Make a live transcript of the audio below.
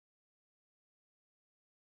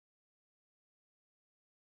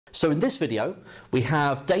So in this video, we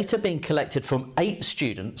have data being collected from 8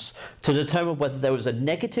 students to determine whether there was a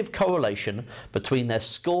negative correlation between their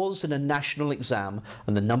scores in a national exam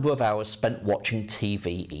and the number of hours spent watching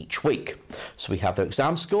TV each week. So we have their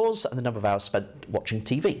exam scores and the number of hours spent watching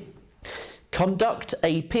TV. Conduct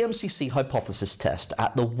a PMCC hypothesis test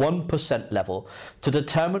at the 1% level to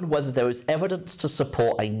determine whether there is evidence to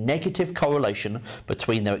support a negative correlation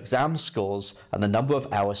between their exam scores and the number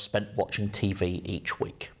of hours spent watching TV each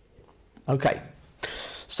week. Okay,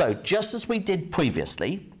 so just as we did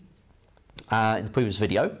previously, in the previous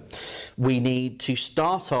video, we need to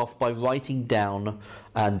start off by writing down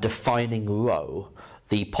and defining rho,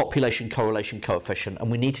 the population correlation coefficient,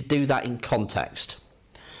 and we need to do that in context.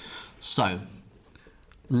 So,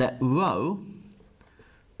 let rho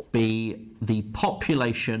be the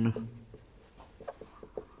population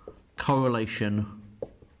correlation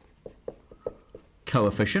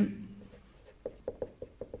coefficient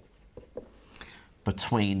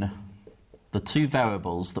between the two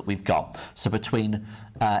variables that we've got. So between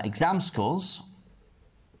exam scores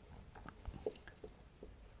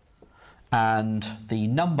and the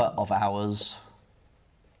number of hours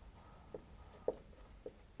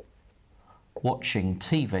watching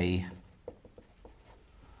TV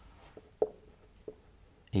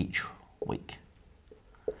each week.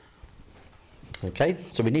 Okay,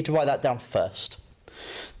 so we need to write that down first.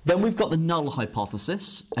 Then we've got the null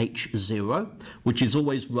hypothesis, H0, which is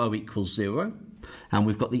always rho equals 0. And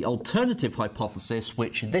we've got the alternative hypothesis,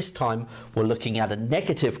 which this time we're looking at a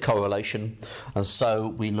negative correlation, and so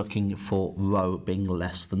we're looking for rho being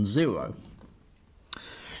less than 0.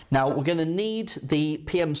 Now we're going to need the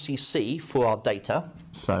PMCC for our data,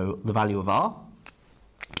 so the value of R.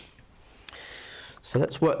 So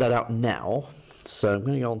let's work that out now. So I'm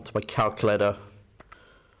going to go on to my calculator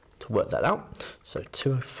to work that out. So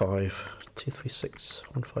 205, 236,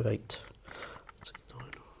 158, 69,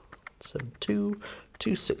 72,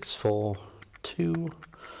 264,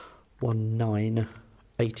 219,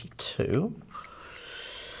 82,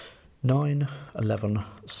 9, 11,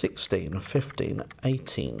 16, 15,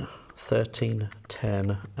 18, 13,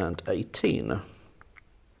 10, and 18.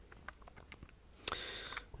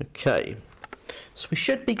 Okay, so we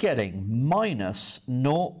should be getting minus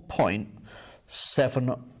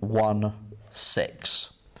 0.716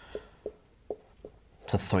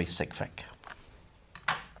 to 3 sig fic.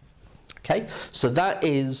 Okay, so that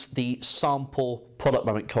is the sample product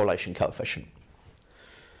moment correlation coefficient.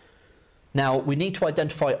 Now we need to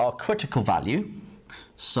identify our critical value.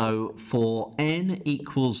 So for n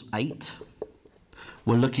equals 8,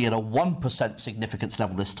 we're looking at a 1% significance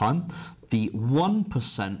level this time. The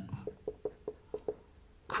 1%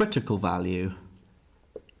 critical value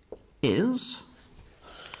is,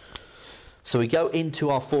 so we go into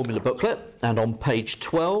our formula booklet, and on page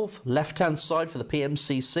 12, left-hand side for the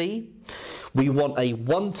PMCC, we want a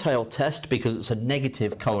one-tail test because it's a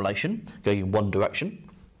negative correlation going in one direction.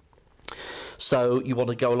 So you want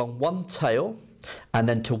to go along one tail and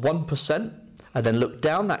then to 1%, and then look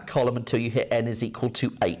down that column until you hit n is equal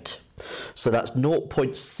to 8. So that's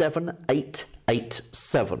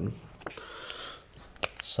 0.7887.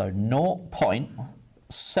 So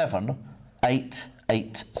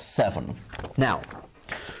 0.7887. Now,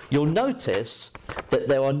 you'll notice that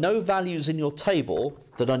there are no values in your table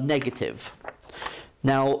that are negative.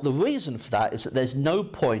 Now, the reason for that is that there's no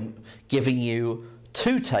point giving you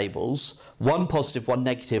 2 tables, one positive, one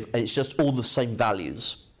negative, and it's just all the same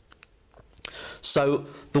values. So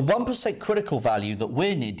the 1% critical value that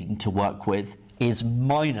we're needing to work with is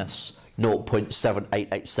minus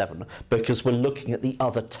 0.7887 because we're looking at the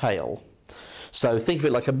other tail. So think of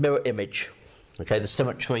it like a mirror image, okay, the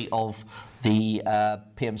symmetry of the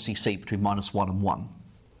PMCC between -1 and 1.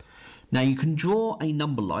 Now you can draw a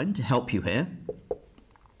number line to help you here.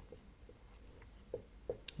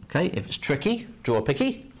 Okay, if it's tricky, draw a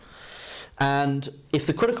picky. And if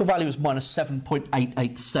the critical value is minus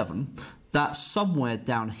 7.887, that's somewhere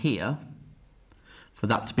down here for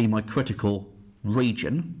that to be my critical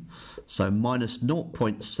region. So minus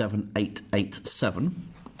 0.7887.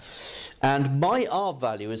 And my R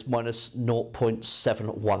value is minus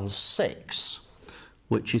 0.716,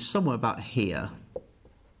 which is somewhere about here.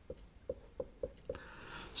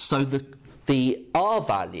 So the R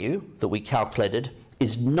value that we calculated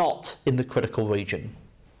is not in the critical region.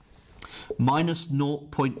 Minus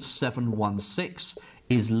 0.716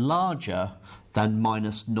 is larger than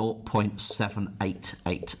minus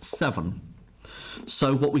 0.7887.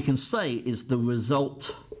 So what we can say is the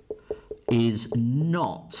result is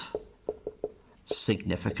not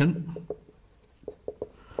significant.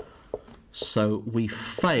 So we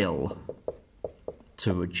fail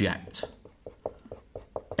to reject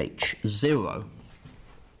H0.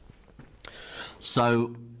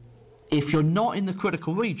 So if you're not in the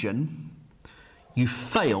critical region, you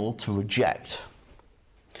fail to reject.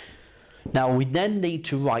 Now we then need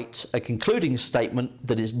to write a concluding statement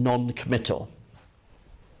that is non-committal.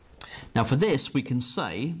 Now for this we can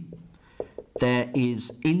say there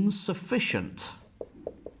is insufficient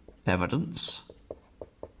evidence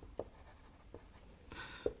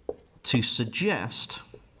to suggest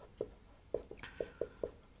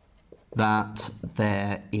that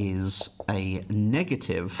there is a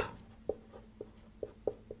negative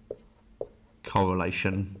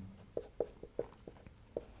correlation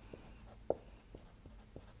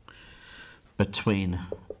between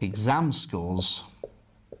exam scores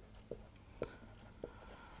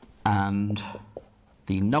and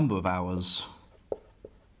the number of hours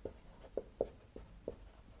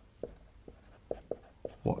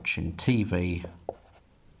watching TV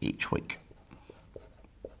each week.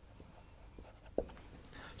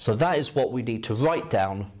 So that is what we need to write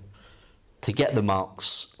down to get the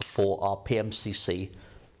marks for our PMCC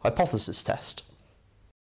hypothesis test.